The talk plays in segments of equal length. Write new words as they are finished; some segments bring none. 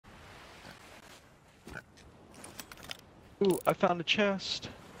Ooh, I found a chest.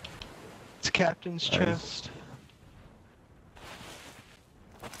 It's Captain's chest.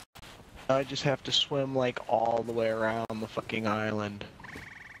 I just have to swim like all the way around the fucking island.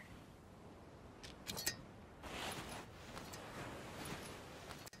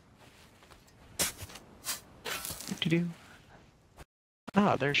 Do-do.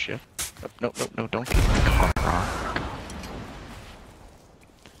 Ah, there's shit. Oh, no, no, no, don't get my car wrong.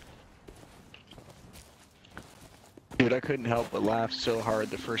 Dude, I couldn't help but laugh so hard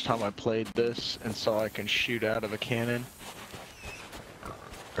the first time I played this and saw I can shoot out of a cannon.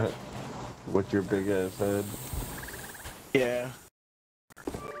 With your big ass head? Yeah.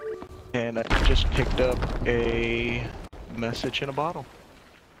 And I just picked up a message in a bottle.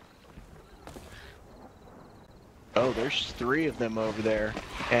 Oh, there's 3 of them over there.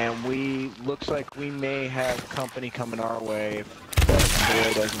 And looks like we may have company coming our way if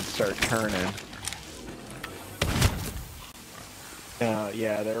that boy doesn't start turning.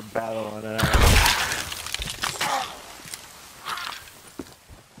 Yeah, they're battling it out.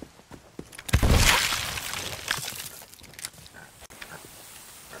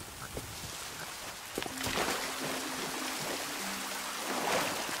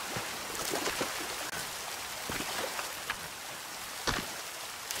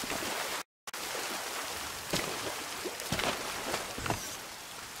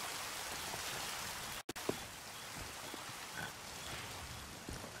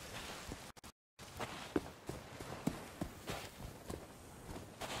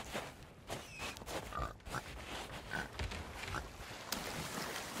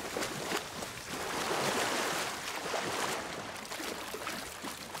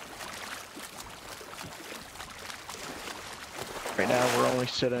 Right now we're only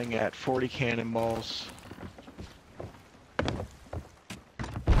sitting at 40 cannonballs.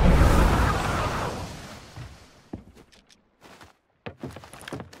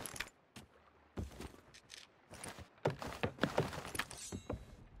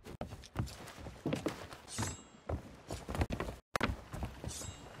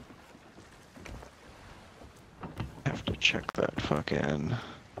 Have to check that fucking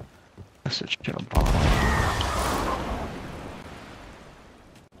message in a bottle.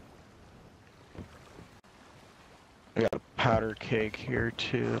 I got a powder keg here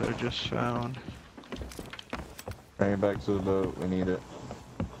too that I just found. Bring it back to the boat, we need it.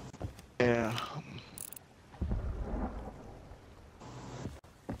 Yeah.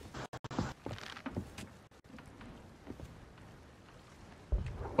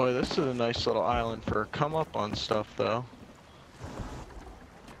 Boy, this is a nice little island for come up on stuff though.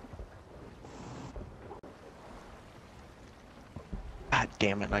 God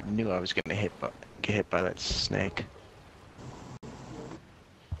damn it, I knew I was gonna get hit by that snake.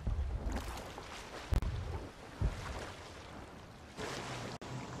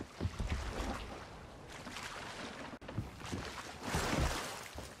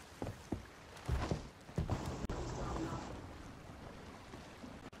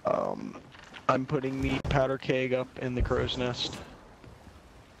 I'm putting the powder keg up in the crow's nest.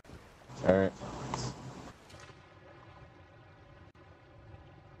 Alright.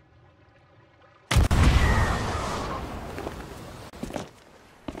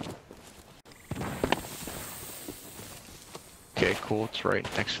 Okay, cool, it's right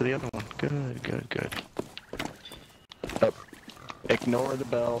next to the other one. Good, good, good. Oh, ignore the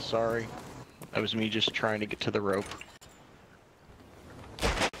bell, sorry. That was me just trying to get to the rope.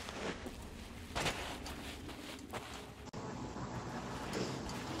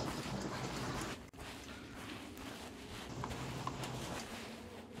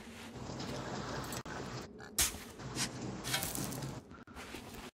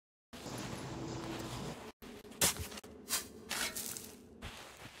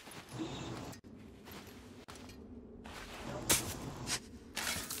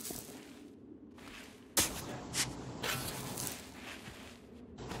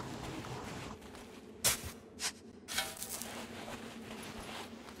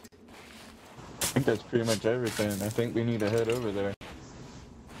 I think that's pretty much everything. I think we need to head over there.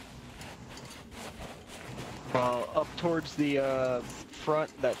 Up towards the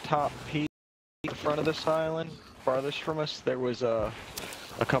front, that top piece, the front of this island, farthest from us, there was a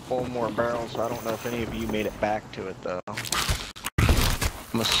couple more barrels. I don't know if any of you made it back to it though.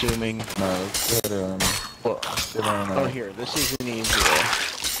 I'm assuming. No, let's get Well, on oh here, this is an easy way.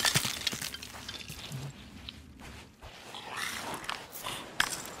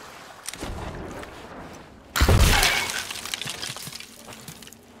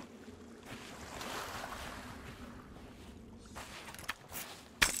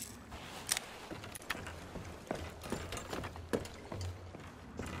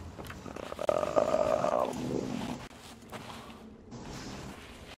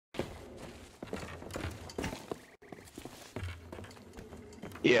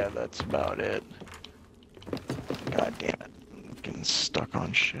 Yeah, that's about it. God damn it. I'm getting stuck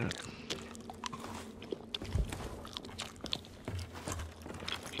on shit.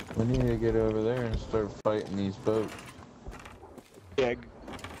 We need to get over there and start fighting these boats. Yeah,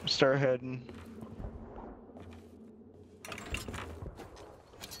 start heading.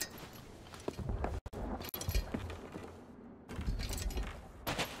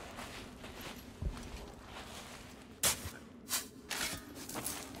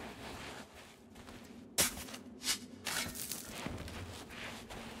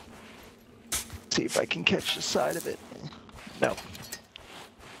 See if I can catch the side of it. No.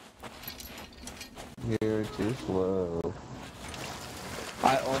 You're too slow.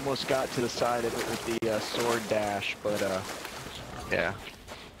 I almost got to the side of it with the sword dash, but yeah.